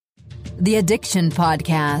The Addiction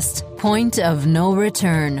Podcast, Point of No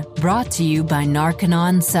Return, brought to you by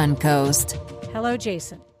Narconon Suncoast. Hello,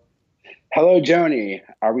 Jason. Hello, Joni.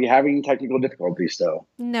 Are we having technical difficulties still?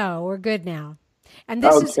 No, we're good now. And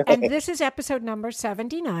this is episode number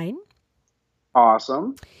 79.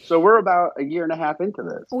 Awesome. So we're about a year and a half into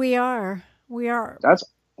this. We are. That's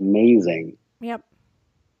amazing. Yep.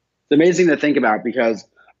 It's amazing to think about because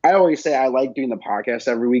I always say I like doing the podcast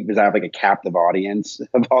every week because I have like a captive audience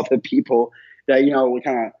of all the people that, we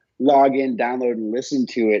kind of log in, download, and listen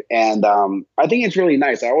to it. And I think it's really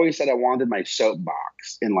nice. I always said I wanted my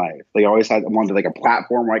soapbox in life. Like I wanted like a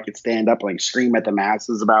platform where I could stand up and like scream at the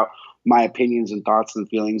masses about my opinions and thoughts and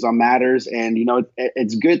feelings on matters. And,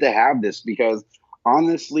 it's good to have this because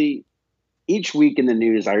honestly, each week in the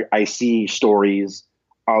news, I see stories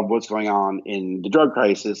of what's going on in the drug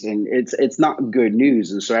crisis, and it's not good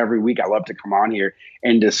news. And so every week I love to come on here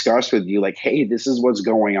and discuss with you like, hey, this is what's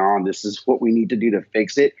going on. This is what we need to do to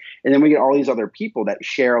fix it. And then we get all these other people that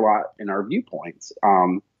share a lot in our viewpoints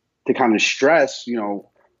to kind of stress,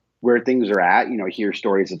 where things are at, hear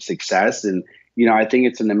stories of success. And, I think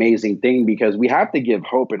it's an amazing thing because we have to give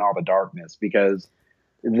hope in all the darkness because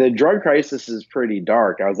the drug crisis is pretty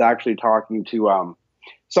dark. I was actually talking to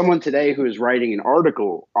someone today who is writing an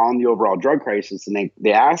article on the overall drug crisis. And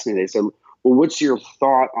they asked me, they said, well, what's your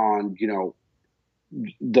thought on,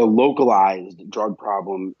 the localized drug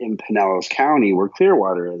problem in Pinellas County where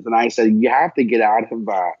Clearwater is? And I said, you have to get out of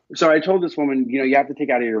so I told this woman, you have to take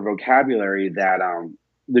out of your vocabulary that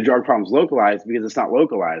the drug problem is localized because it's not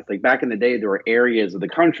localized. Like back in the day, there were areas of the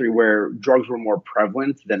country where drugs were more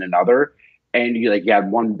prevalent than another. And you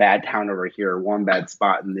had one bad town over here, one bad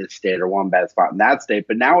spot in this state, or one bad spot in that state.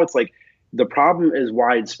 But now it's like the problem is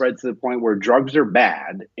widespread to the point where drugs are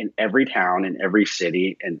bad in every town, in every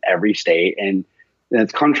city, in every state, and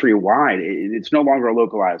it's countrywide. It's no longer a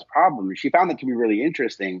localized problem. And she found that to be really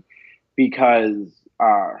interesting because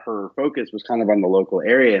her focus was kind of on the local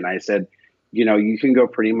area. And I said, you can go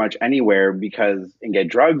pretty much anywhere and get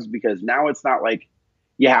drugs because now it's not like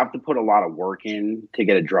you have to put a lot of work in to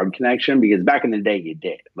get a drug connection because back in the day you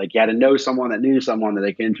did. Like you had to know someone that knew someone that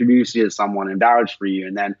they could introduce you to someone and vouch for you.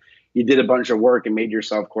 And then you did a bunch of work and made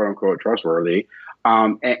yourself quote unquote trustworthy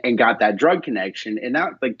and got that drug connection. And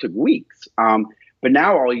that took weeks. But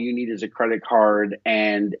now all you need is a credit card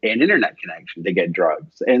and an internet connection to get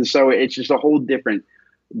drugs. And so it's just a whole different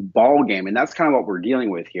ball game. And that's kind of what we're dealing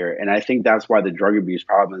with here. And I think that's why the drug abuse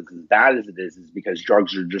problem is as bad as it is because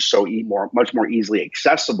drugs are just so much more easily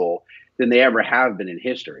accessible than they ever have been in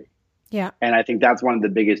history. Yeah. And I think that's one of the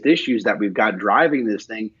biggest issues that we've got driving this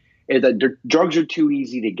thing is that drugs are too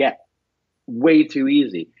easy to get, way too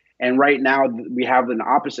easy. And right now we have an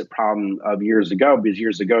opposite problem of years ago, because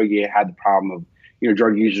years ago you had the problem of,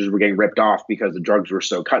 drug users were getting ripped off because the drugs were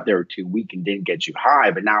so cut, they were too weak and didn't get you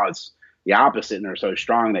high. But now it's the opposite, and they're so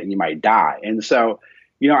strong that you might die. And so,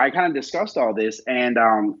 I kind of discussed all this, and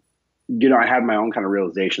I had my own kind of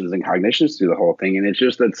realizations and cognitions through the whole thing. And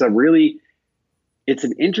it's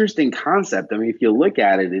an interesting concept. I mean, if you look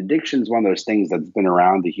at it, addiction is one of those things that's been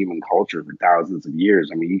around the human culture for thousands of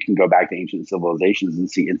years. I mean, you can go back to ancient civilizations and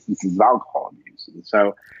see instances of alcohol abuse. And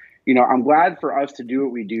so, I'm glad for us to do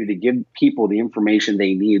what we do to give people the information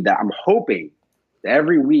they need, that I'm hoping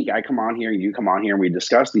every week I come on here and you come on here and we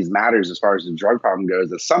discuss these matters as far as the drug problem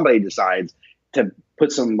goes, that somebody decides to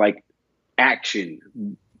put some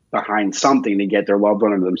action behind something to get their loved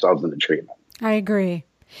one or themselves into treatment. I agree.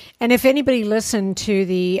 And if anybody listened to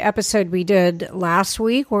the episode we did last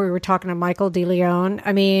week where we were talking to Michael DeLeon,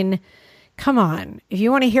 I mean, come on. If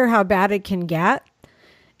you want to hear how bad it can get,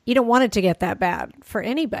 you don't want it to get that bad for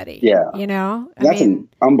anybody. Yeah. That's an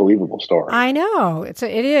unbelievable story. I know. It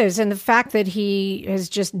is. And the fact that he is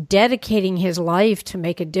just dedicating his life to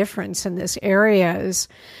make a difference in this area is,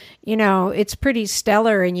 it's pretty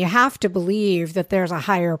stellar. And you have to believe that there's a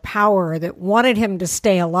higher power that wanted him to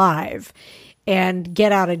stay alive and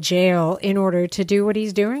get out of jail in order to do what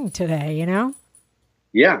he's doing today,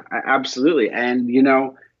 Yeah, absolutely. And,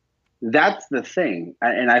 that's the thing.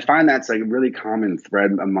 And I find that's a really common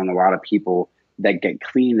thread among a lot of people that get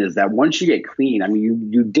clean, is that once you get clean, I mean,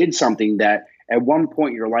 you did something that at one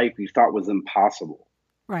point in your life you thought was impossible.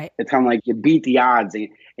 Right. It's kind of like you beat the odds and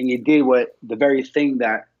you did the very thing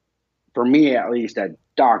that, for me at least, that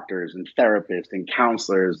doctors and therapists and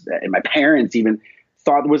counselors and my parents even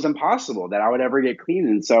thought was impossible, that I would ever get clean.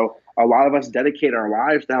 And so a lot of us dedicate our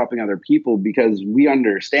lives to helping other people because we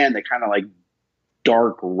understand that kind of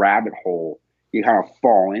dark rabbit hole you kind of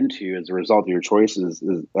fall into as a result of your choices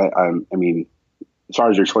is as far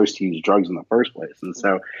as your choice to use drugs in the first place. And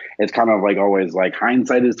so it's kind of like always like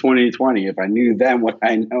hindsight is 20/20. If I knew then what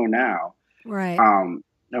I know now, right.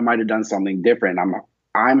 I might have done something different.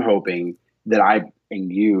 I'm hoping that I and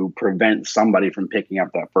you prevent somebody from picking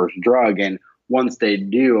up that first drug. And once they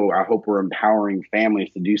do, I hope we're empowering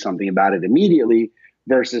families to do something about it immediately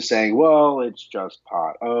versus saying, well, it's just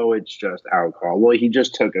pot. Oh, it's just alcohol. Well, he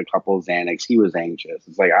just took a couple of Xanax. He was anxious.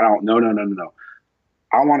 It's like, no.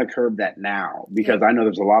 I want to curb that now because I know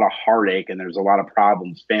there's a lot of heartache and there's a lot of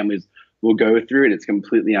problems families will go through and it's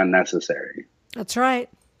completely unnecessary. That's right.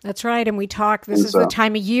 That's right. And we talk, this is the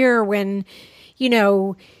time of year when, you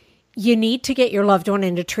know, you need to get your loved one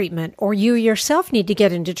into treatment, or you yourself need to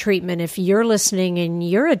get into treatment. If you're listening and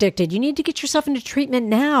you're addicted, you need to get yourself into treatment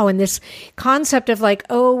now. And this concept of like,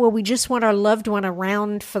 oh, well, we just want our loved one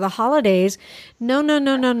around for the holidays.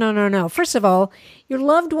 No. First of all, your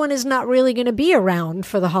loved one is not really going to be around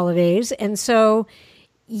for the holidays. And so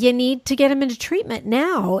you need to get them into treatment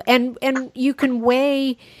now. And you can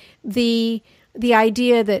weigh the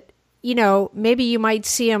idea that, you know, maybe you might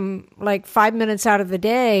see them like 5 minutes out of the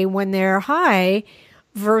day when they're high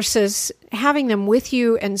versus having them with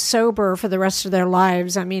you and sober for the rest of their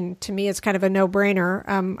lives. I mean, to me, it's kind of a no-brainer.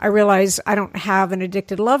 I realize I don't have an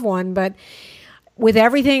addicted loved one, but with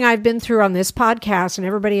everything I've been through on this podcast and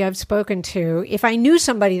everybody I've spoken to, if I knew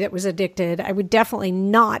somebody that was addicted, I would definitely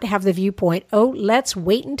not have the viewpoint, oh, let's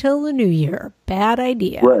wait until the new year. Bad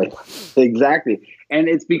idea. Right. Exactly. And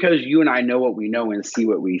it's because you and I know what we know and see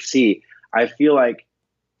what we see. I feel like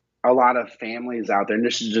a lot of families out there, and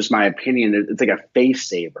this is just my opinion, it's like a face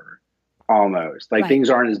saver almost. Like things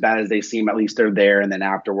aren't as bad as they seem. At least they're there. And then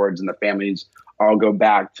afterwards, and the families all go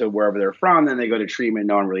back to wherever they're from. Then they go to treatment.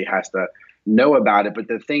 No one really has to know about it. But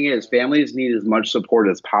the thing is, families need as much support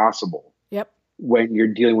as possible. Yep. When you're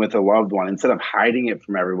dealing with a loved one, instead of hiding it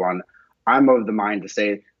from everyone, I'm of the mind to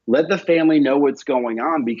say, let the family know what's going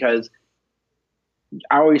on, because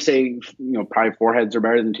I always say, you know, probably 4 heads are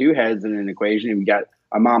better than 2 heads in an equation. If you got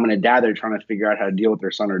a mom and a dad, they're trying to figure out how to deal with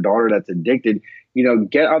their son or daughter that's addicted. You know,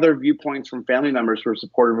 get other viewpoints from family members who are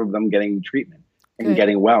supportive of them getting treatment and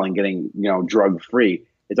getting well and getting, you know, drug free.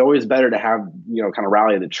 It's always better to have, you know, kind of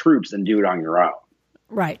rally the troops than do it on your own.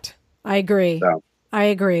 Right. I agree. So, I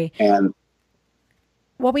agree. And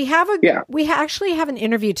well, we actually have an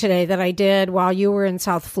interview today that I did while you were in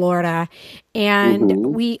South Florida,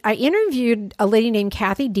 and I interviewed a lady named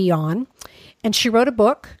Kathy Dion, and she wrote a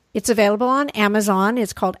book. It's available on Amazon.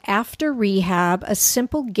 It's called After Rehab, A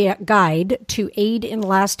Simple Guide to Aid in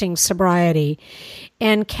Lasting Sobriety.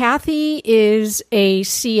 And Kathy is a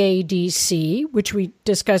CADC, which we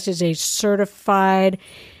discussed as a certified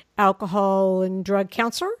alcohol and drug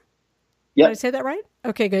counselor. Yep. Did I say that right?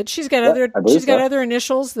 Okay, good. She's got other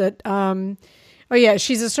initials that,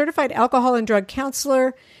 she's a certified alcohol and drug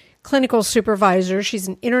counselor, clinical supervisor. She's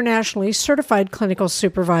an internationally certified clinical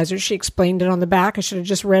supervisor. She explained it on the back. I should have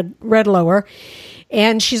just read lower.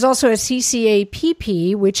 And she's also a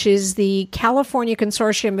CCAPP, which is the California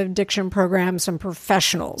Consortium of Addiction Programs and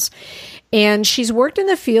Professionals. And she's worked in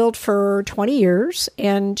the field for 20 years,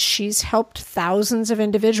 and she's helped thousands of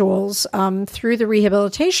individuals through the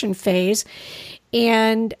rehabilitation phase.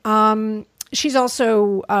 And she's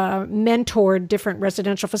also mentored different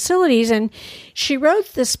residential facilities. And she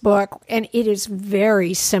wrote this book, and it is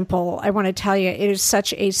very simple. I want to tell you, it is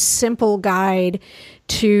such a simple guide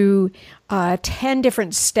to 10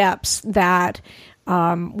 different steps that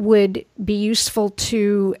would be useful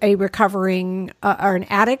to a recovering or an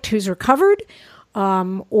addict who's recovered,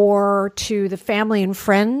 or to the family and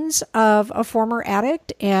friends of a former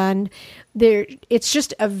addict. And it's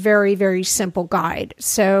just a very, very simple guide.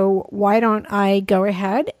 So why don't I go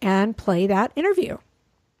ahead and play that interview?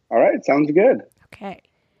 All right. Sounds good. Okay.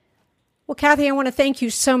 Well, Kathy, I want to thank you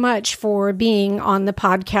so much for being on the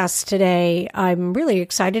podcast today. I'm really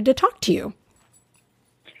excited to talk to you.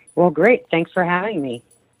 Well, great. Thanks for having me.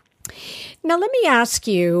 Now, let me ask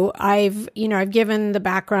you, I've given the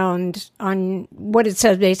background on what it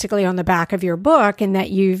says basically on the back of your book, and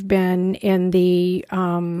that you've been in the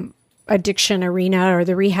addiction arena or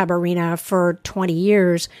the rehab arena for 20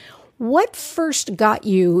 years. What first got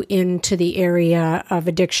you into the area of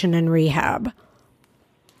addiction and rehab?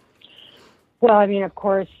 Well, I mean, of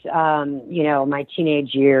course, my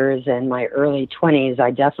teenage years and my early 20s,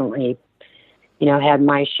 I definitely, had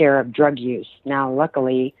my share of drug use. Now,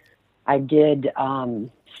 luckily, I did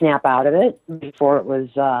snap out of it before it was,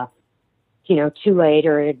 too late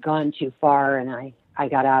or it had gone too far, and I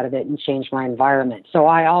got out of it and changed my environment. So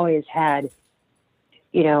I always had,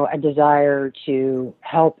 a desire to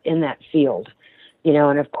help in that field,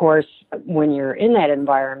 and of course, when you're in that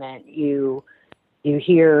environment, you you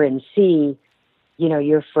hear and see,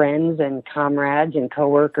 your friends and comrades and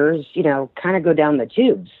coworkers, kind of go down the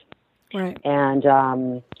tubes. Right. And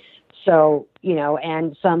so,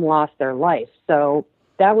 and some lost their life. So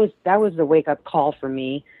that was the wake up call for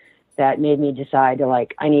me that made me decide to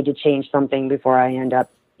I need to change something before I end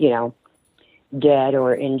up, dead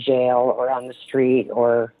or in jail or on the street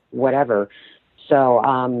or whatever.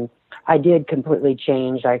 So I did completely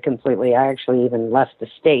change. I actually even left the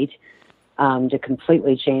state to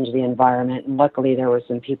completely change the environment. And luckily there were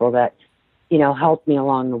some people that, helped me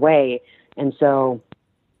along the way. And so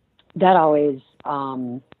that always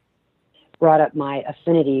brought up my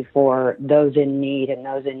affinity for those in need, and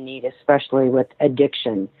those in need especially with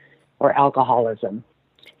addiction or alcoholism.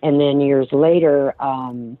 And then years later,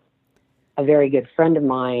 a very good friend of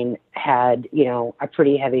mine had, a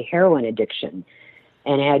pretty heavy heroin addiction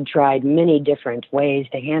and had tried many different ways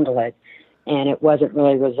to handle it, and it wasn't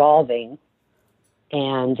really resolving.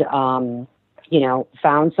 And,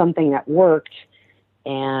 found something that worked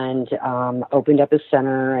and opened up a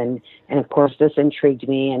center. And of course, this intrigued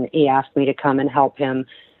me, and he asked me to come and help him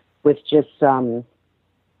with just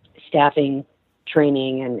staffing,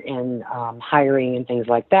 training, and hiring and things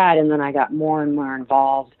like that. And then I got more and more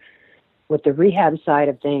involved with the rehab side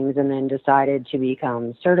of things, and then decided to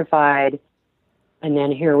become certified. And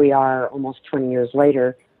then here we are almost 20 years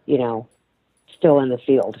later, still in the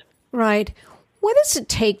field. Right. What does it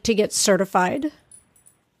take to get certified?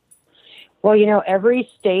 Well, every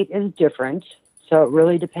state is different. So it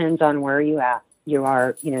really depends on where you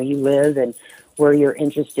live and where you're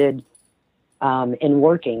interested in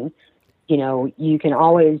working. You can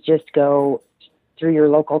always just go through your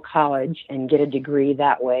local college and get a degree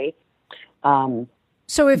that way.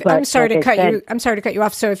 So I'm sorry to cut you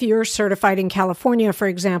off. So if you're certified in California, for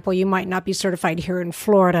example, you might not be certified here in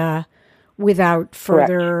Florida without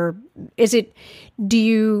further. Correct.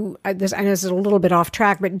 I know this is a little bit off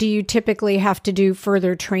track, but do you typically have to do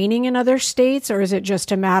further training in other states, or is it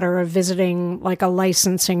just a matter of visiting a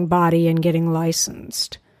licensing body and getting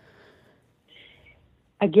licensed?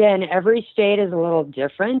 Again, every state is a little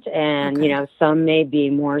different, and, some may be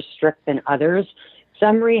more strict than others.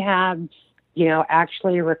 Some rehabs,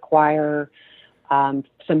 actually require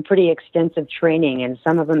some pretty extensive training, and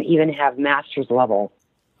some of them even have master's level.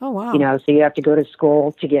 Oh, wow. So you have to go to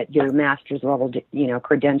school to get your master's level,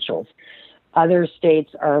 credentials. Other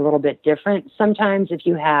states are a little bit different. Sometimes if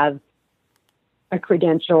you have a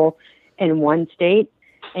credential in one state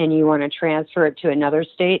and you want to transfer it to another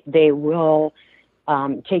state, they will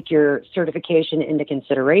take your certification into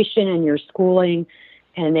consideration and your schooling,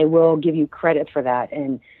 and they will give you credit for that.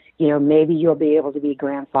 And, maybe you'll be able to be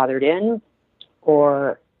grandfathered in,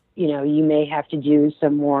 or, you may have to do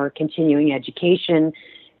some more continuing education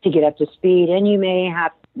to get up to speed, and you may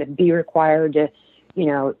have to be required to,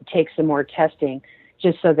 take some more testing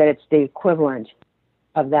just so that it's the equivalent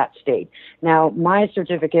of that state. Now, my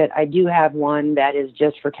certificate, I do have one that is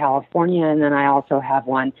just for California, and then I also have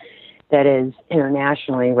that is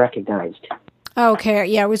internationally recognized. Okay.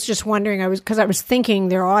 Yeah, I was just wondering, I was thinking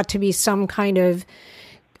there ought to be some kind of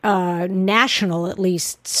national, at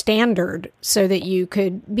least, standard so that you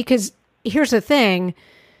could, because here's the thing,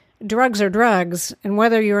 drugs are drugs, and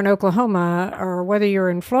whether you're in Oklahoma or whether you're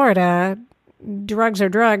in Florida, drugs are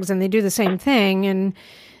drugs, and they do the same thing. And,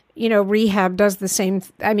 rehab does the same.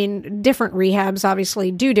 Different rehabs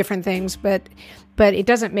obviously do different things, but it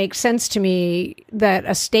doesn't make sense to me that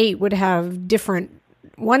one state would have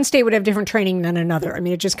different training than another.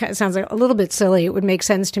 It just kind of sounds like a little bit silly. It would make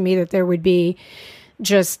sense to me that there would be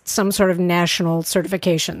just some sort of national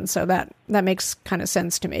certification. So that makes kind of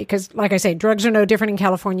sense to me. Because, like I say, drugs are no different in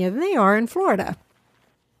California than they are in Florida.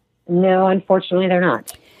 No, unfortunately, they're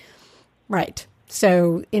not. Right.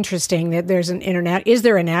 So interesting that there's is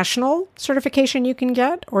there a national certification you can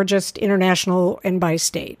get, or just international and by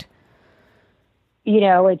state?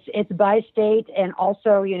 It's by state, and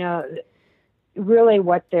also, really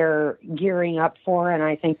what they're gearing up for, and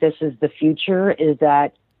I think this is the future, is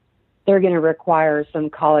that they're going to require some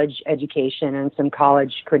college education and some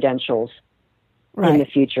college credentials in the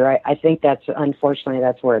future. I think unfortunately,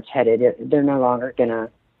 that's where it's headed. They're no longer going to,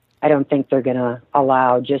 I don't think they're going to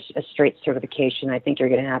allow just a straight certification. I think you're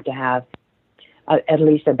going to have at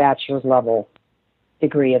least a bachelor's level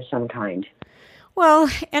degree of some kind. Well,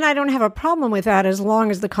 and I don't have a problem with that as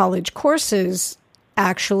long as the college courses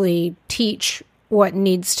actually teach what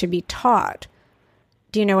needs to be taught.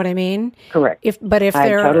 Do you know what I mean? Correct. I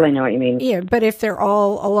totally know what you mean. Yeah, but if they're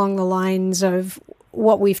all along the lines of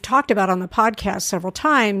what we've talked about on the podcast several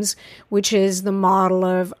times, which is the model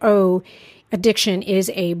of, addiction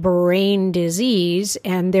is a brain disease,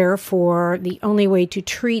 and therefore the only way to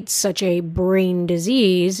treat such a brain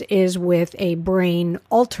disease is with a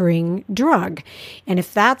brain-altering drug. And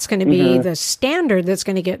if that's going to be the standard that's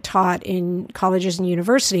going to get taught in colleges and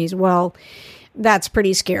universities, well, that's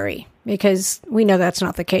pretty scary, because we know that's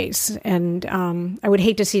not the case. And I would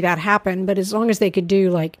hate to see that happen, but as long as they could do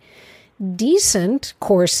like decent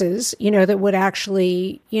courses, that would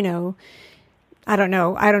actually, I don't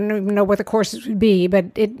know. I don't even know what the courses would be, but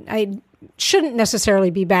I shouldn't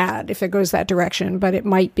necessarily be bad if it goes that direction, but it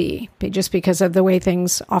might be just because of the way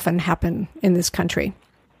things often happen in this country.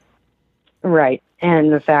 Right.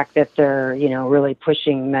 And the fact that they're, really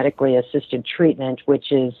pushing medically assisted treatment,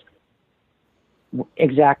 which is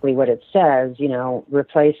exactly what it says,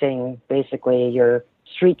 replacing basically your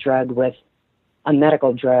street drug with a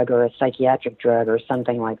medical drug or a psychiatric drug or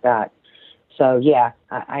something like that. So, yeah,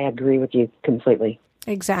 I agree with you completely.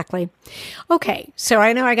 Exactly. Okay. So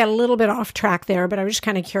I know I got a little bit off track there, but I was just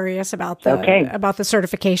kind of curious about the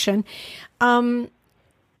certification. And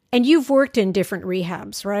you've worked in different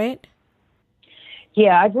rehabs, right?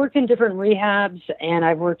 Yeah, I've worked in different rehabs, and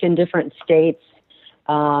I've worked in different states.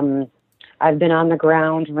 I've been on the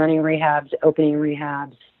ground running rehabs, opening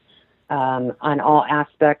rehabs, on all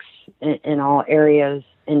aspects, in all areas,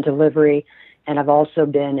 in delivery. And I've also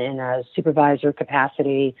been in a supervisor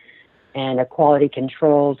capacity and a quality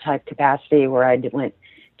control type capacity where I went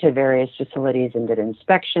to various facilities and did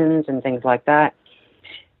inspections and things like that.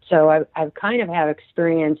 So I've kind of have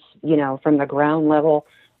experience, from the ground level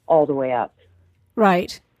all the way up.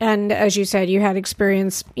 Right. And as you said, you had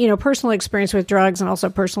experience, personal experience with drugs and also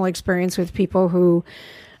personal experience with people who,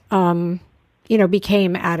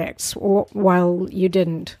 became addicts while you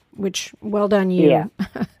didn't, which, well done you. Yeah.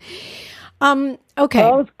 Okay.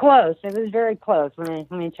 Well, it was close. It was very close. Let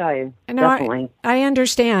me tell you. No, definitely. I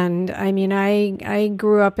understand. I mean, I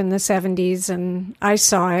grew up in the 70s and I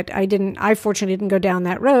saw it. I fortunately didn't go down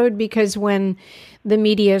that road, because when the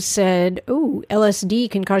media said, "Oh, LSD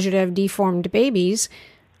can cause you to have deformed babies,"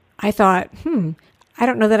 I thought, I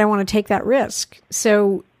don't know that I want to take that risk.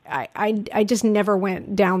 So I just never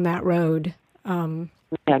went down that road.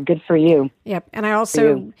 Yeah, good for you. Yep. And I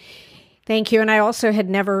also... Thank you. And I also had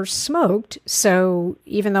never smoked. So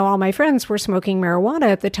even though all my friends were smoking marijuana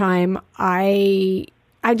at the time, I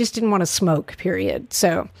just didn't want to smoke, period.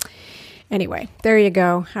 So anyway, there you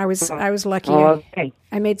go. I was lucky. Oh, okay.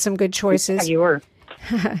 I made some good choices. Yeah, you were.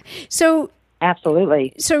 So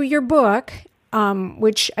absolutely. So your book,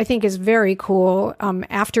 which I think is very cool,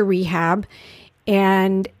 After Rehab,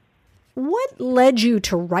 and what led you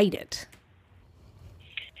to write it?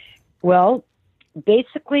 Well,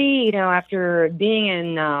 basically, after being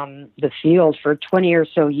in the field for 20 or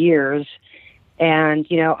so years, and,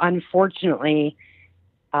 unfortunately,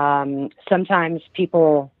 sometimes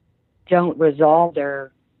people don't resolve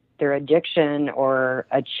their addiction or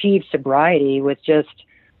achieve sobriety with just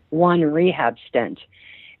one rehab stint.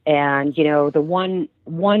 And, the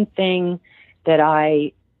one thing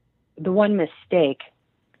that the one mistake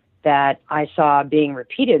that I saw being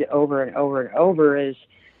repeated over and over and over is,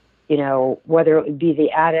 whether it would be the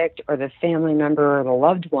addict or the family member or the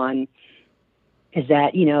loved one, is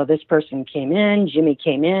that, this person came in, Jimmy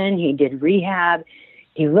came in, he did rehab,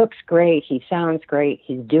 he looks great, he sounds great,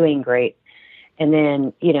 he's doing great. And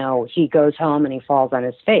then, he goes home and he falls on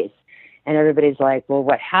his face. And everybody's like, well,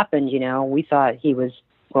 what happened? We thought he was,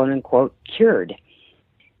 quote unquote, cured.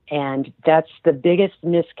 And that's the biggest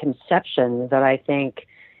misconception that I think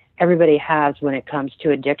everybody has when it comes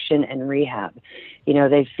to addiction and rehab.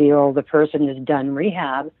 They feel the person has done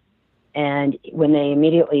rehab, and when they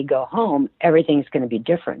immediately go home, everything's going to be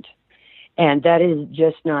different. And that is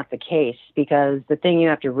just not the case, because the thing you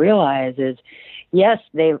have to realize is, yes,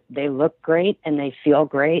 they look great and they feel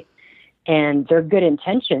great and they're good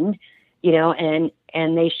intentioned, and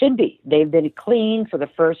they should be. They've been clean for the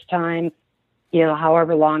first time,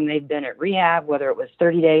 however long they've been at rehab, whether it was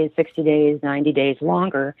 30 days, 60 days, 90 days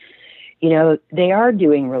longer. They are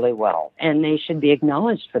doing really well, and they should be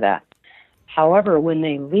acknowledged for that. However, when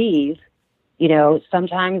they leave,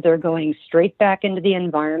 sometimes they're going straight back into the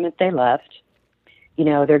environment they left.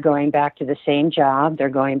 They're going back to the same job. They're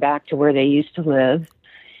going back to where they used to live.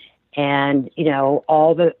 And,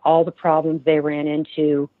 all the problems they ran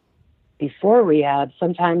into before rehab,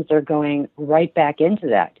 sometimes they're going right back into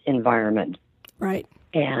that environment. Right.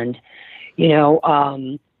 And,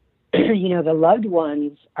 the loved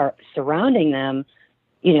ones are surrounding them,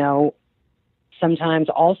 sometimes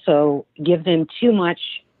also give them too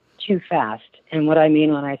much too fast. And what I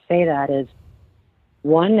mean when I say that is,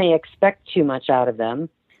 one, they expect too much out of them.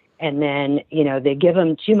 and then, they give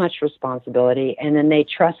them too much responsibility, and then they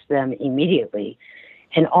trust them immediately.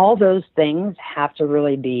 And all those things have to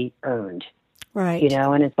really be earned. Right.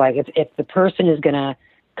 And it's like, if the person is going to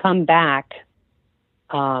come back,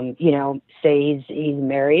 say he's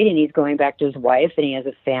married and he's going back to his wife and he has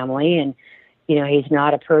a family, and, he's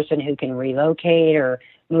not a person who can relocate or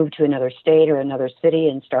move to another state or another city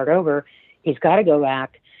and start over. He's got to go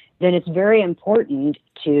back. Then it's very important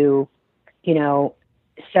to,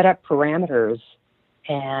 set up parameters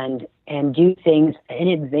and do things in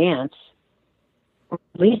advance, at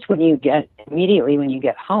least immediately when you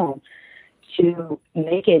get home, to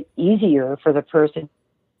make it easier for the person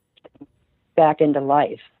back into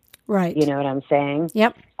life. Right. You know what I'm saying?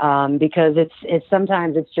 Yep. Because it's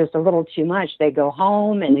sometimes it's just a little too much. They go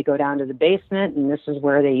home and they go down to the basement, and this is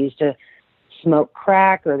where they used to smoke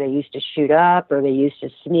crack, or they used to shoot up, or they used to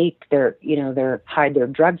sneak hide their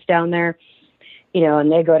drugs down there,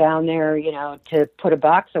 and they go down there, to put a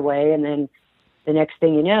box away, and then the next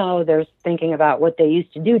thing you know, they're thinking about what they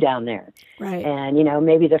used to do down there. Right. And,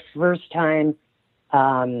 maybe the first time, they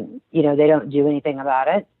don't do anything about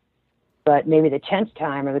it, but maybe the 10th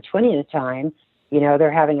time or the 20th time,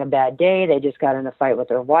 they're having a bad day. They just got in a fight with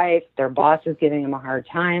their wife. Their boss is giving them a hard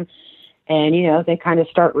time. And, they kind of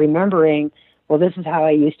start remembering, well, this is how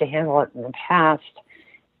I used to handle it in the past.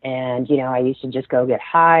 And, I used to just go get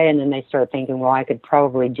high. And then they start thinking, well, I could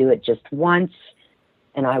probably do it just once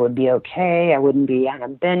and I would be okay. I wouldn't be on a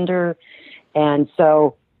bender. And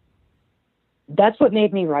so that's what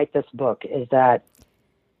made me write this book, is that,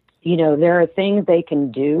 there are things they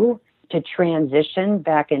can do to transition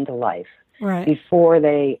back into life, right, before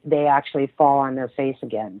they actually fall on their face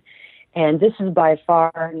again. And this is by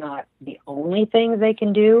far not the only things they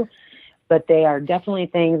can do, but they are definitely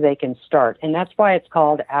things they can start. And that's why it's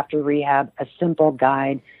called After Rehab, A Simple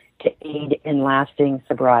Guide to Aid in Lasting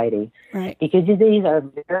Sobriety. right, Because these are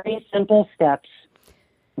very simple steps,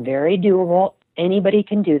 very doable. Anybody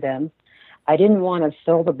can do them. I didn't want to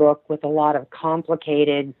fill the book with a lot of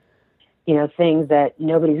complicated, things that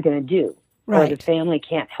nobody's going to do, right, or the family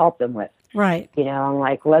can't help them with. right, I'm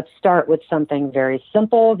like, let's start with something very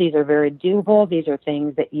simple. These are very doable. These are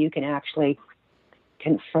things that you can actually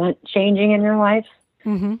confront changing in your life,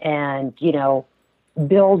 mm-hmm, and,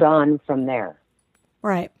 build on from there.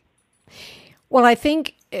 right. Well, I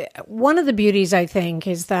think one of the beauties,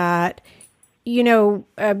 is that,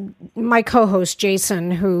 my co-host,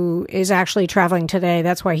 Jason, who is actually traveling today,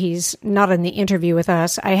 that's why he's not in the interview with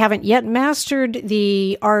us. I haven't yet mastered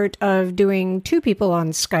the art of doing two people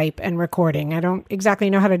on Skype and recording. I don't exactly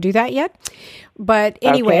know how to do that yet. But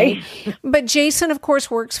anyway, Okay. But Jason, of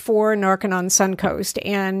course, works for Narconon Suncoast.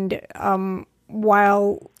 And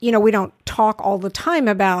while, we don't talk all the time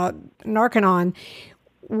about Narconon,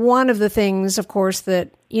 one of the things, of course,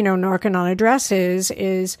 that, Narconon addresses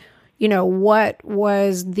is, what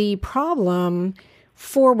was the problem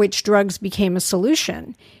for which drugs became a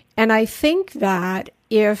solution. And I think that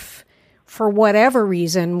if, for whatever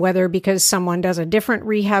reason, whether because someone does a different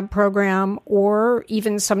rehab program or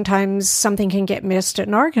even sometimes something can get missed at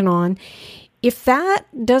Narconon, if that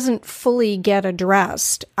doesn't fully get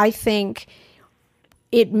addressed, I think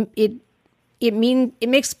it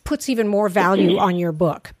puts even more value on your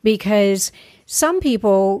book, because some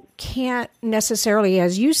people can't necessarily,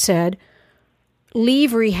 as you said,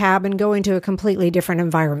 leave rehab and go into a completely different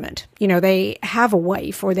environment. They have a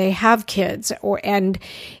wife or they have kids, and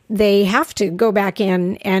they have to go back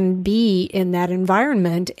in and be in that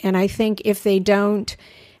environment. And I think if they don't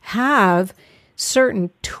have certain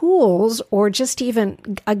tools or just even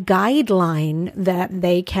a guideline that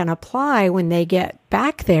they can apply when they get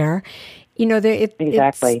back there,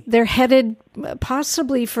 Exactly. they're headed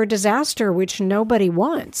possibly for disaster, which nobody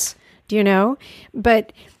wants,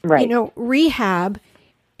 But, right. Rehab,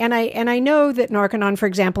 and I know that Narconon, for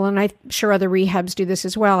example, and I'm sure other rehabs do this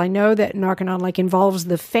as well. I know that Narconon involves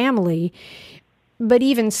the family, but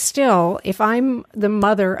even still, if I'm the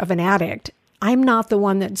mother of an addict, I'm not the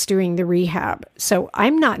one that's doing the rehab. So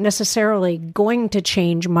I'm not necessarily going to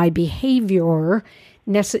change my behavior.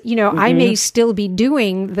 Mm-hmm. I may still be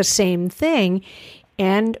doing the same thing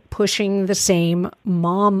and pushing the same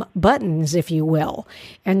mom buttons, if you will.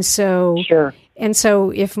 And so, Sure. And so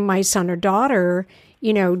if my son or daughter,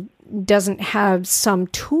 doesn't have some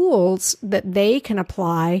tools that they can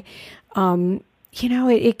apply,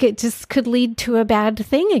 it just could lead to a bad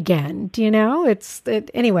thing again.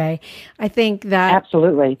 Anyway, I think that.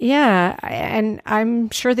 Absolutely. Yeah. And I'm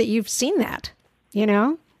sure that you've seen that,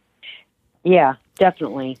 Yeah,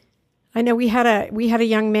 definitely. I know we had a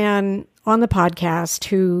young man on the podcast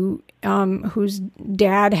whose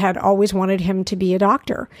dad had always wanted him to be a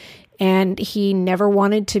doctor, and he never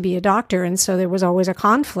wanted to be a doctor, and so there was always a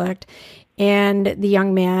conflict. And the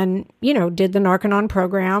young man, did the Narconon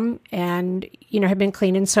program and, had been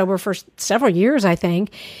clean and sober for several years, I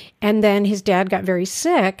think. And then his dad got very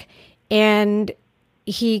sick and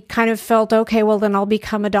he kind of felt, okay, well, then I'll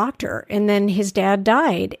become a doctor. And then his dad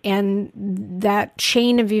died. And that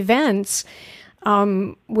chain of events,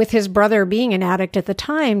 with his brother being an addict at the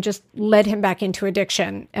time, just led him back into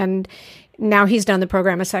addiction. And now he's done the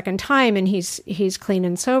program a second time and he's clean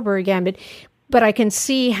and sober again. But I can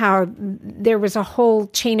see how there was a whole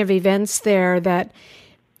chain of events there that,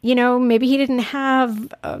 maybe he didn't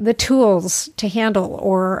have the tools to handle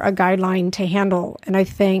or a guideline to handle. And I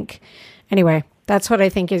think, anyway, that's what I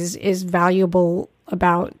think is valuable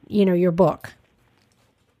about, your book.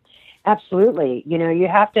 Absolutely. You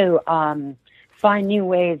have to find new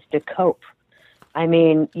ways to cope. I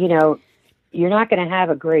mean, you're not going to have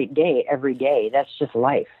a great day every day. That's just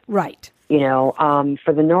life. Right. For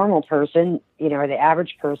the normal person, or the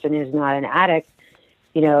average person who's not an addict,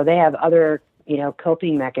 they have other,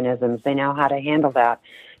 coping mechanisms. They know how to handle that.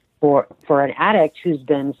 For an addict who's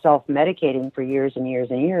been self-medicating for years and years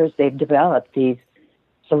and years, they've developed these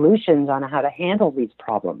solutions on how to handle these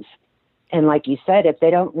problems. And like you said, if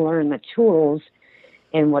they don't learn the tools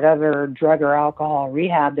in whatever drug or alcohol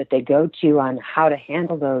rehab that they go to on how to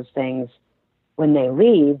handle those things when they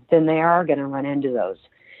leave, then they are going to run into those.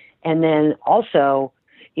 And then also,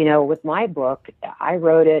 with my book, I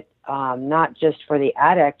wrote it not just for the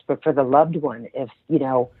addict, but for the loved one, if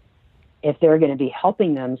they're going to be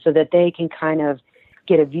helping them, so that they can kind of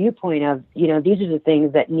get a viewpoint of, these are the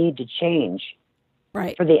things that need to change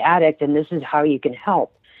for the addict, and this is how you can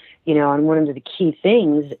help. And one of the key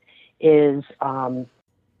things is...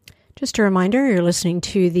 Just a reminder, you're listening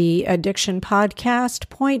to the Addiction Podcast,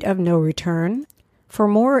 Point of No Return. For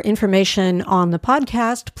more information on the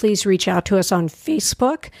podcast, please reach out to us on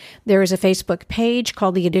Facebook. There is a Facebook page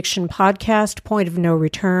called the Addiction Podcast, Point of No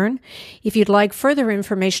Return. If you'd like further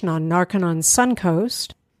information on Narconon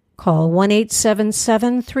Suncoast, call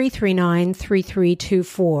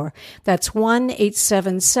 1-877-339-3324. That's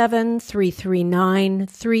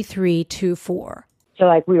 1-877-339-3324. So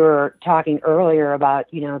like we were talking earlier about,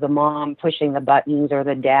 the mom pushing the buttons or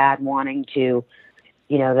the dad wanting to,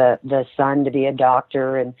 the son to be a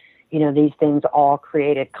doctor, and, these things all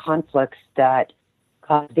created conflicts that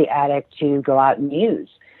caused the addict to go out and use.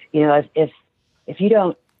 If you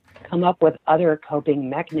don't come up with other coping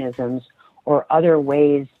mechanisms or other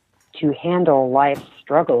ways to handle life's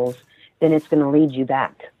struggles, then it's going to lead you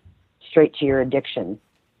back straight to your addiction.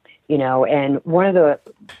 And one of the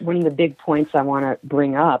big points I want to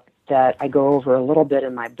bring up that I go over a little bit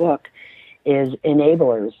in my book is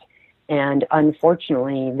enablers. And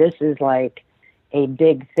unfortunately, this is like a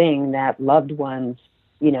big thing that loved ones,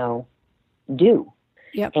 do.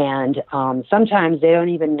 Yep. And sometimes they don't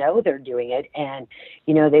even know they're doing it. And,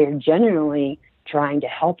 they're genuinely trying to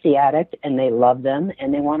help the addict, and they love them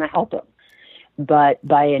and they want to help them. But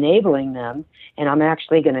by enabling them, and I'm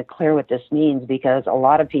actually going to clear what this means because a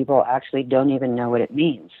lot of people actually don't even know what it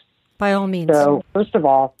means. By all means. So first of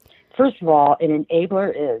all, an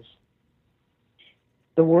enabler is,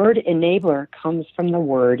 the word enabler comes from the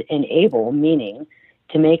word enable, meaning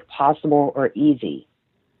to make possible or easy.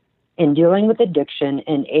 In dealing with addiction,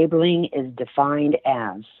 enabling is defined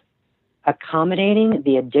as accommodating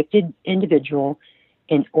the addicted individual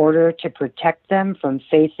in order to protect them from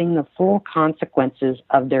facing the full consequences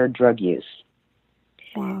of their drug use.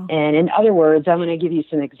 Wow. And in other words, I'm going to give you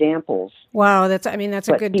some examples. Wow, that's a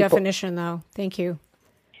good definition, though. Thank you.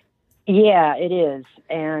 Yeah, it is.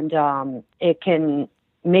 And it can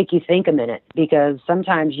make you think a minute, because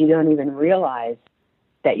sometimes you don't even realize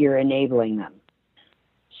that you're enabling them.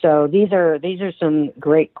 So these are some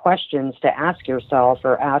great questions to ask yourself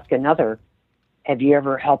or ask another. Have you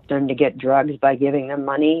ever helped them to get drugs by giving them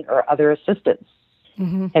money or other assistance?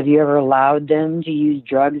 Mm-hmm. Have you ever allowed them to use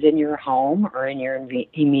drugs in your home or in your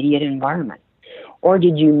immediate environment? Or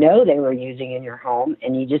did you know they were using in your home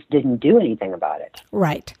and you just didn't do anything about it?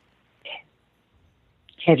 Right.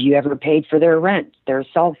 Have you ever paid for their rent, their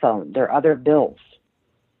cell phone, their other bills?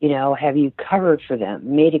 Have you covered for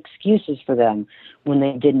them, made excuses for them when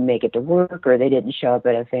they didn't make it to work or they didn't show up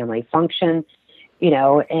at a family function?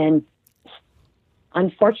 And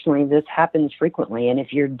unfortunately, this happens frequently. And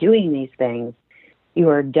if you're doing these things, you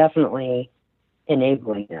are definitely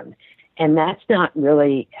enabling them. And that's not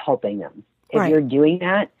really helping them. If you're doing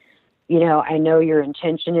that, I know your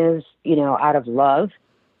intention is, out of love.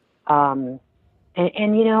 And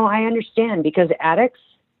I understand, because addicts,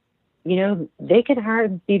 they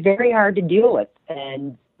can be very hard to deal with,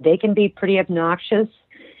 and they can be pretty obnoxious,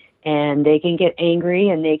 and they can get angry,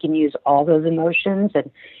 and they can use all those emotions, and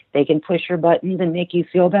they can push your buttons and make you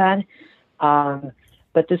feel bad.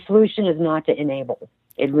 But the solution is not to enable.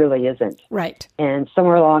 It really isn't. Right. And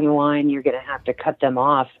somewhere along the line, you're going to have to cut them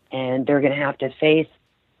off, and they're going to have to face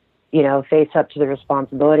up to the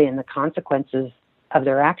responsibility and the consequences of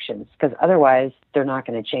their actions, because otherwise they're not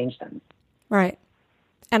going to change them. Right.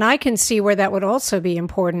 And I can see where that would also be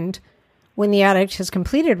important when the addict has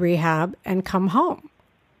completed rehab and come home.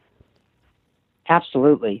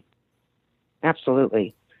 Absolutely.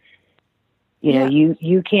 Absolutely.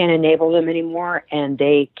 You can't enable them anymore, and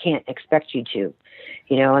they can't expect you to,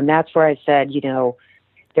 and that's where I said,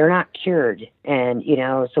 they're not cured. And,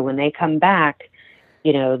 so when they come back,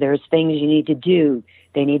 there's things you need to do.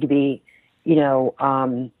 They need to be,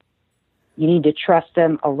 you need to trust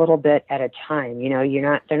them a little bit at a time.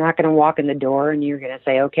 They're not going to walk in the door and you're going to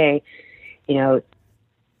say, okay, maybe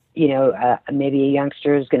a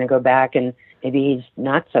youngster is going to go back, and maybe he's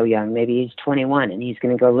not so young. Maybe he's 21 and he's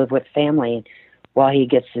going to go live with family while he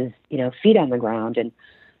gets his, feet on the ground. And,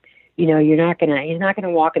 he's not going to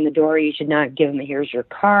walk in the door. You should not give him, here's your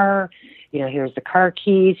car, here's the car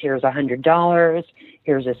keys, here's $100,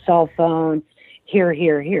 here's a cell phone, here.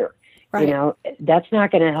 Right. That's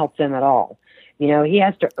not going to help them at all. He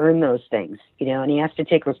has to earn those things, and he has to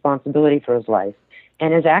take responsibility for his life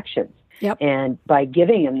and his actions. Yep. And by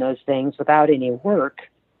giving him those things without any work,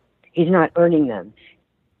 he's not earning them.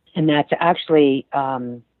 And that's actually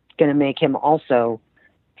going to make him also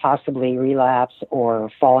possibly relapse or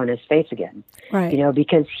fall on his face again. Right.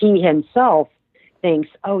 Because he himself thinks,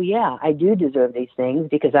 oh, yeah, I do deserve these things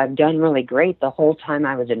because I've done really great the whole time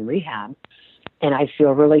I was in rehab, and I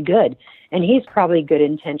feel really good. And he's probably good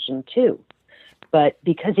intention too. But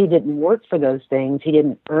because he didn't work for those things, he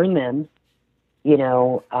didn't earn them,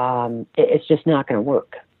 it's just not going to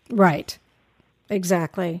work. Right.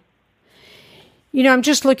 Exactly. I'm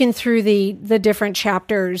just looking through the different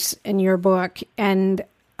chapters in your book, and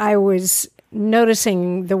I was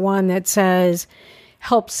noticing the one that says,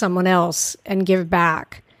 help someone else and give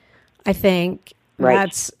back. I think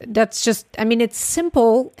that's just, it's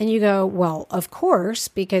simple, and you go, well, of course,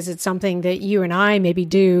 because it's something that you and I maybe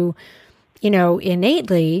do,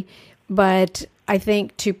 innately, but I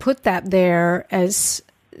think to put that there as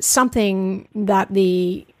something that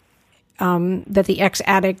the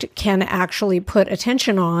ex-addict can actually put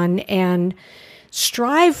attention on and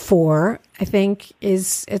strive for, I think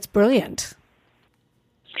it's brilliant.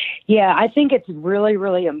 Yeah, I think it's really,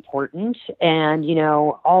 really important. And,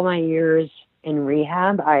 all my years in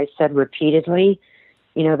rehab, I said repeatedly,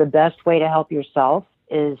 the best way to help yourself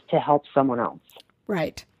is to help someone else.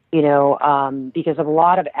 Right. Because of a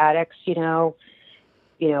lot of addicts,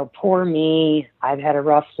 poor me, I've had a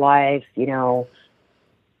rough life, blah,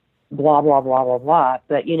 blah, blah, blah, blah.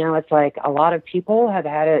 But, it's like a lot of people have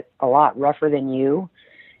had it a lot rougher than you.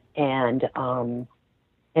 And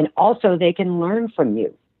also they can learn from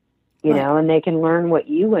you, and they can learn what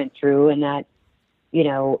you went through, and that,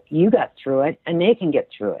 you got through it and they can get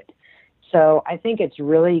through it. So I think it's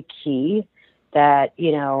really key that,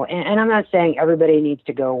 and I'm not saying everybody needs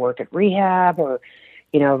to go work at rehab or,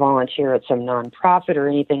 volunteer at some nonprofit or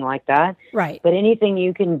anything like that. Right. But anything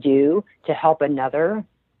you can do to help another,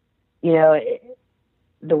 the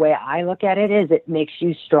way I look at it is it makes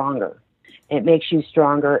you stronger. It makes you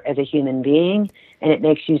stronger as a human being, and it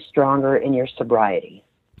makes you stronger in your sobriety.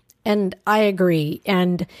 And I agree.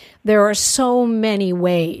 And there are so many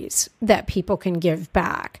ways that people can give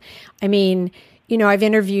back. I've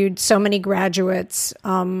interviewed so many graduates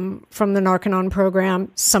from the Narconon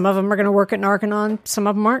program. Some of them are going to work at Narconon. Some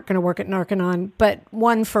of them aren't going to work at Narconon. But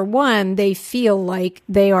one for one, they feel like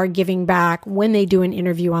they are giving back when they do an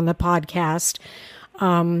interview on the podcast.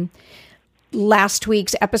 Last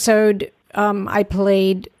week's episode, I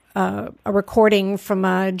played a recording from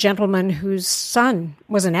a gentleman whose son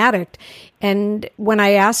was an addict. And when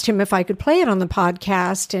I asked him if I could play it on the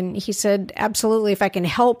podcast, and he said, absolutely, if I can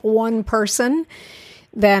help one person,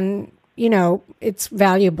 then, it's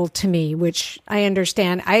valuable to me, which I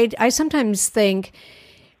understand. I sometimes think,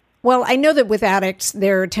 well, I know that with addicts,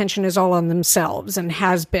 their attention is all on themselves and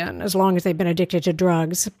has been as long as they've been addicted to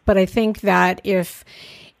drugs. But I think that if,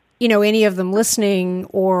 any of them listening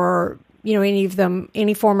or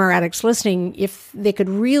any former addicts listening, if they could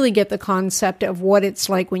really get the concept of what it's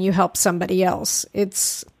like when you help somebody else,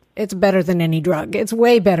 it's better than any drug. It's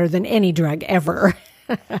way better than any drug ever.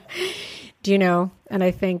 And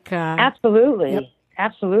I think absolutely, yep.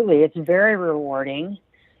 Absolutely, it's very rewarding,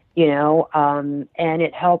 and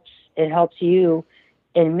it helps you,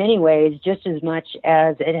 in many ways just as much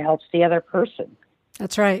as it helps the other person.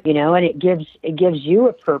 That's right. You know, and it gives you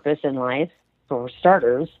a purpose in life, for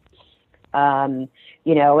starters.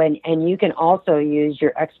 You know, and you can also use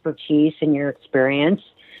your expertise and your experience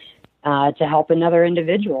to help another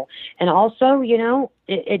individual. And also, you know,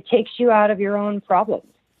 it takes you out of your own problems.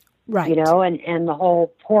 Right. You know, and the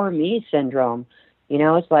whole poor me syndrome, you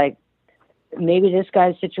know, it's like, maybe this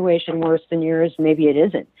guy's situation worse than yours, maybe it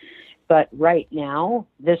isn't. But right now,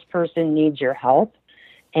 this person needs your help,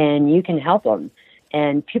 and you can help them.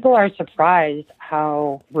 And people are surprised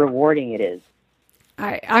how rewarding it is.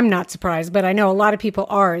 I'm not surprised, but I know a lot of people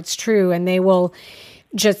are. It's true. And they will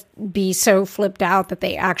just be so flipped out that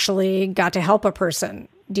they actually got to help a person,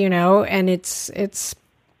 do you know? And it's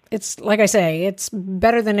like I say, it's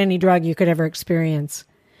better than any drug you could ever experience.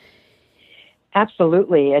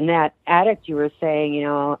 Absolutely. And that addict you were saying, you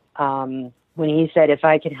know, when he said, if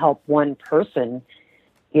I can help one person,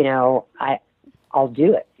 you know, I'll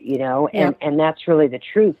do it, you know, and that's really the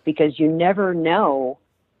truth, because you never know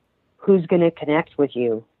who's going to connect with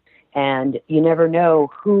you, and you never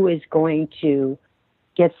know who is going to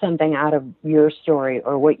get something out of your story,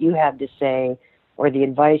 or what you have to say, or the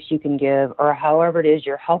advice you can give, or however it is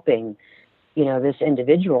you're helping, you know, this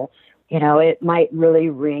individual. You know, it might really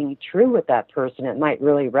ring true with that person. It might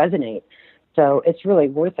really resonate. So it's really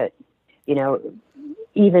worth it, you know,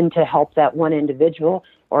 even to help that one individual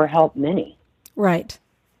or help many. Right.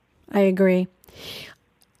 I agree.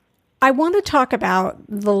 I want to talk about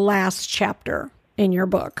the last chapter in your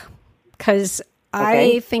book, because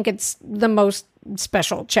I think it's the most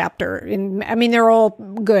special chapter. I mean, they're all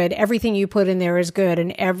good. Everything you put in there is good.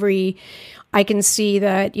 And I can see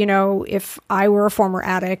that, you know, if I were a former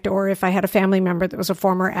addict, or if I had a family member that was a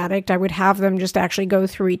former addict, I would have them just actually go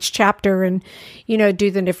through each chapter and, you know, do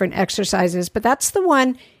the different exercises. But that's the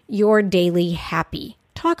one, Your Daily Happy.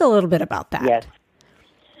 Talk a little bit about that.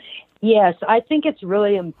 Yes, I think it's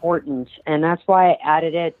really important, and that's why I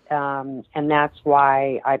added it, and that's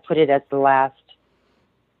why I put it as the last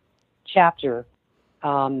chapter.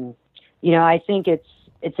 You know, I think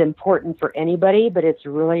it's important for anybody, but it's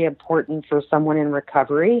really important for someone in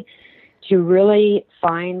recovery to really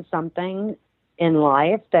find something in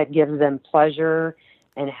life that gives them pleasure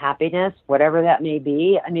and happiness, whatever that may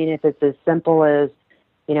be. I mean, if it's as simple as,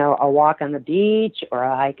 you know, a walk on the beach, or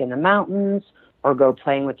a hike in the mountains, or go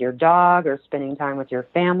playing with your dog, or spending time with your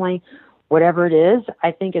family, whatever it is,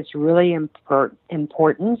 I think it's really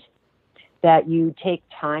important that you take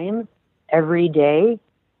time every day.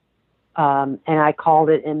 And I called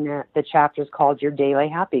it in the chapters called Your Daily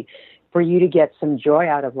Happy, for you to get some joy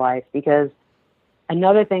out of life. Because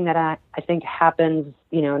another thing that I think happens,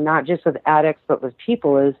 you know, not just with addicts, but with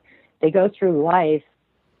people, is they go through life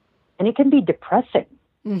and it can be depressing.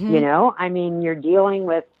 Mm-hmm. You know, I mean, you're dealing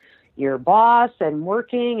with your boss and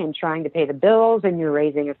working and trying to pay the bills, and you're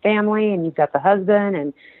raising a family, and you've got the husband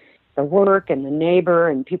and the work and the neighbor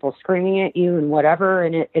and people screaming at you and whatever.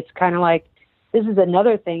 And it's kind of like, this is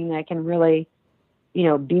another thing that can really, you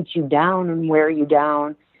know, beat you down and wear you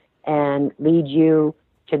down and lead you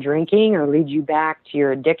to drinking, or lead you back to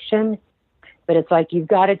your addiction. But it's like, you've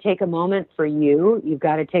got to take a moment for you. You've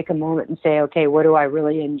got to take a moment and say, okay, what do I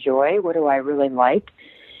really enjoy? What do I really like?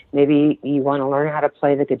 Maybe you want to learn how to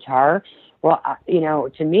play the guitar. Well, you know,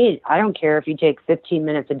 to me, I don't care if you take 15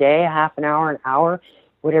 minutes a day, a half an hour,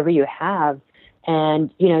 whatever you have,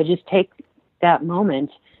 and, you know, just take that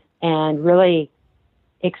moment and really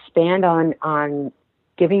expand on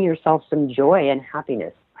giving yourself some joy and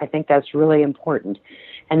happiness. I think that's really important.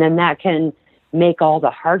 And then that can make all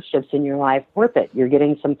the hardships in your life worth it. You're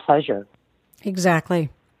getting some pleasure. Exactly.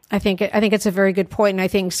 I think it's a very good point. And I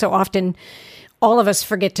think so often all of us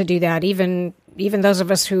forget to do that. Even those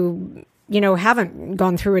of us who, you know, haven't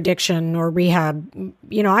gone through addiction or rehab,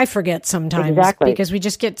 you know, I forget sometimes. Exactly. Because we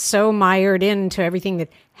just get so mired into everything that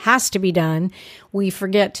has to be done. We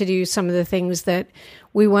forget to do some of the things that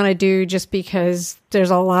we want to do just because there's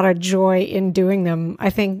a lot of joy in doing them. I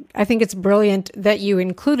think it's brilliant that you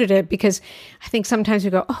included it, because I think sometimes we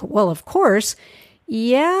go, oh, well, of course.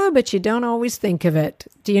 Yeah, but you don't always think of it,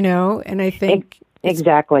 do you know? And I think...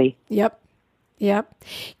 Exactly. Yep.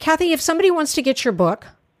 Kathy, if somebody wants to get your book,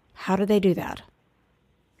 how do they do that?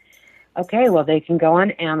 Okay, well, they can go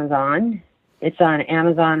on Amazon. It's on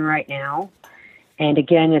Amazon right now. And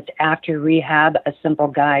again, it's After Rehab, A Simple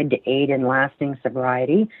Guide to Aid in Lasting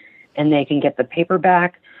Sobriety. And they can get the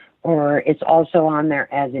paperback, or it's also on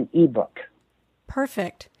there as an ebook.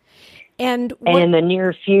 Perfect. And in the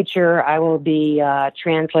near future, I will be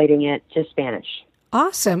translating it to Spanish.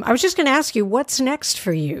 Awesome. I was just going to ask you, what's next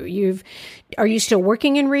for you? Are you still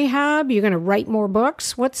working in rehab? You're going to write more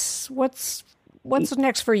books? What's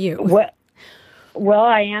next for you? Well,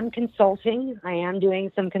 I am consulting. I am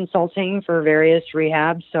doing some consulting for various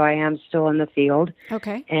rehabs, so I am still in the field.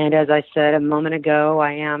 Okay. And as I said a moment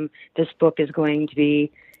ago, this book is going to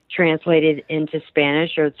be translated into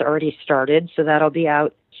Spanish, or it's already started, so that'll be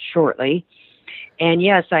out shortly. And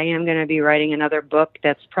yes, I am going to be writing another book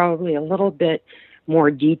that's probably a little bit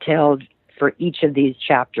more detailed for each of these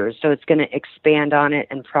chapters. So it's going to expand on it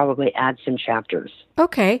and probably add some chapters.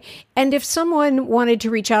 Okay. And if someone wanted to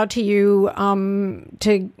reach out to you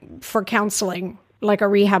for counseling, like a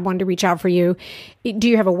rehab wanted to reach out for you, do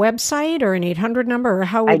you have a website or an 800 number, or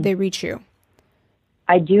how would they reach you?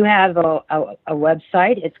 I do have a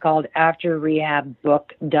website. It's called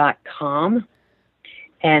afterrehabbook.com.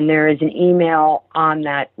 And there is an email on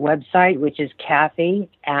that website, which is Kathy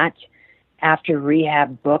at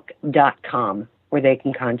afterrehabbook.com, where they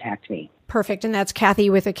can contact me. Perfect. And that's Kathy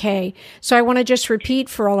with a K. So I want to just repeat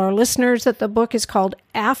for all our listeners that the book is called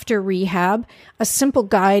After Rehab, A Simple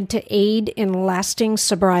Guide to Aid in Lasting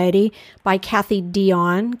Sobriety by Kathy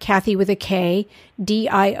Dion, Kathy with a K,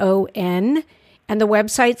 Dion. And the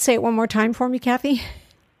website, say it one more time for me, Kathy.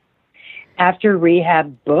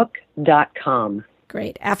 afterrehabbook.com.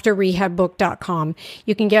 Great. Afterrehabbook.com.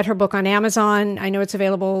 You can get her book on Amazon. I know it's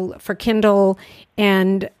available for Kindle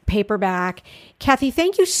and paperback. Kathy,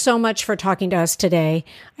 thank you so much for talking to us today.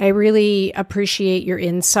 I really appreciate your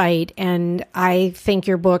insight, and I think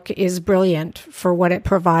your book is brilliant for what it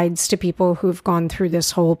provides to people who've gone through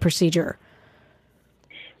this whole procedure.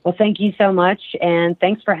 Well, thank you so much, and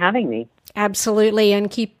thanks for having me. Absolutely. And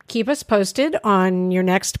keep us posted on your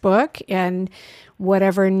next book and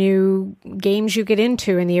whatever new games you get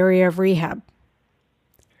into in the area of rehab.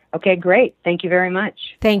 Okay, great. Thank you very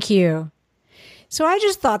much. Thank you. So I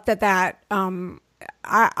just thought that I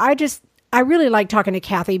really like talking to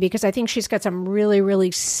Kathy because I think she's got some really,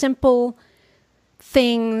 really simple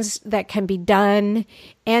things that can be done.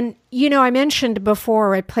 And, I mentioned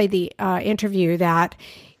before I played the interview that,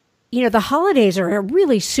 the holidays are a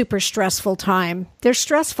really super stressful time. They're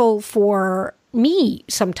stressful for me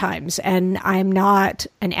sometimes, and I'm not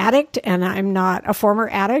an addict and I'm not a former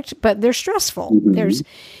addict, but they're stressful. Mm-hmm.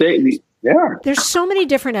 There's so many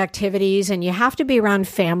different activities, and you have to be around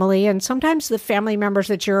family, and sometimes the family members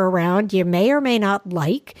that you're around you may or may not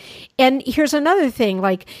like. And here's another thing,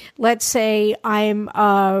 like let's say I am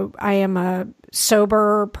a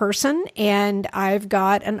sober person and I've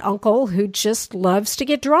got an uncle who just loves to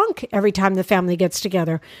get drunk every time the family gets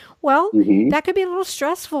together. Well, that could be a little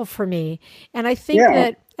stressful for me. And I think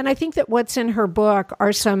that what's in her book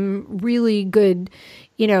are some really good,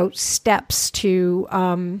 steps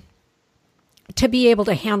to be able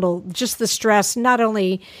to handle just the stress, not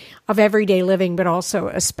only of everyday living, but also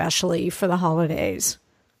especially for the holidays.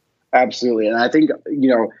 Absolutely. And I think,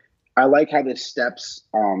 I like how the steps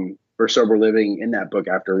for sober living in that book,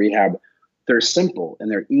 After Rehab, they're simple and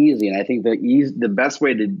they're easy. And I think the best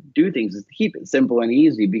way to do things is to keep it simple and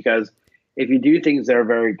easy, because if you do things that are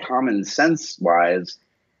very common sense wise,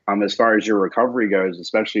 as far as your recovery goes,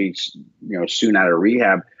 especially, soon out of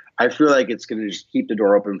rehab, I feel like it's going to just keep the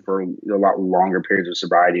door open for a lot longer periods of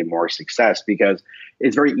sobriety and more success, because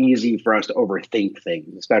it's very easy for us to overthink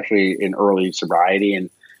things, especially in early sobriety. And,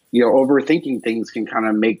 overthinking things can kind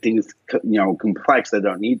of make things, complex that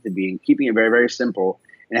don't need to be. And keeping it very, very simple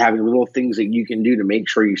and having little things that you can do to make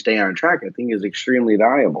sure you stay on track, I think is extremely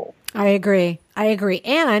valuable. I agree.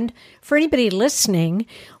 And for anybody listening,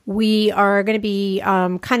 we are going to be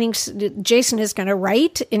Jason is going to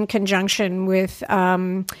write in conjunction with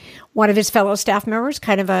one of his fellow staff members,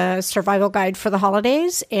 kind of a survival guide for the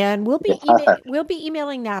holidays, and we'll be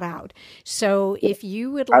emailing that out. So if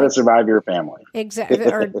you would like how to survive your family, exactly,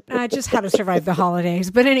 or just how to survive the holidays.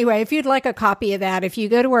 But anyway, if you'd like a copy of that, if you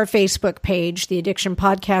go to our Facebook page, the Addiction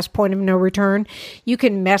Podcast Point of No Return, you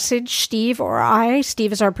can message Steve or I.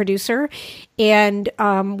 Steve is our producer, and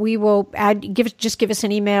we will give us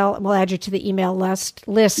an email, and we'll add you to the email list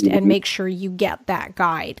and make sure you get that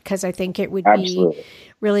guide, because I think it would be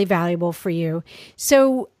really valuable for you.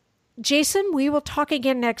 So, Jason, we will talk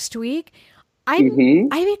again next week.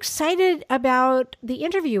 I'm excited about the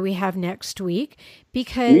interview we have next week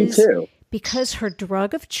because her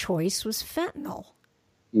drug of choice was fentanyl.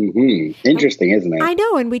 Interesting, isn't it? I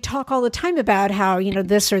know, and we talk all the time about how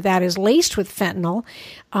this or that is laced with fentanyl.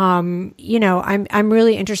 I'm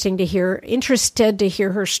really interested to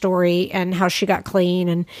hear her story and how she got clean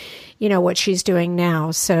and what she's doing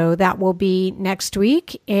now. So that will be next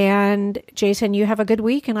week. And Jason, you have a good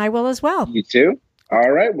week, and I will as well. You too.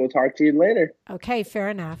 All right. We'll talk to you later. Okay, fair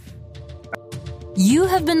enough. You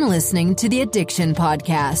have been listening to the Addiction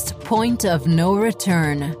Podcast, Point of No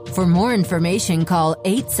Return. For more information, call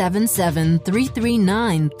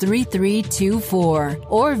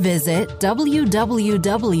 877-339-3324 or visit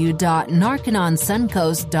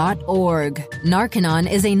www.narcanonsuncoast.org.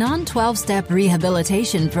 Narcanon is a non-12-step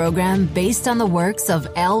rehabilitation program based on the works of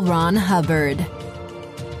L. Ron Hubbard.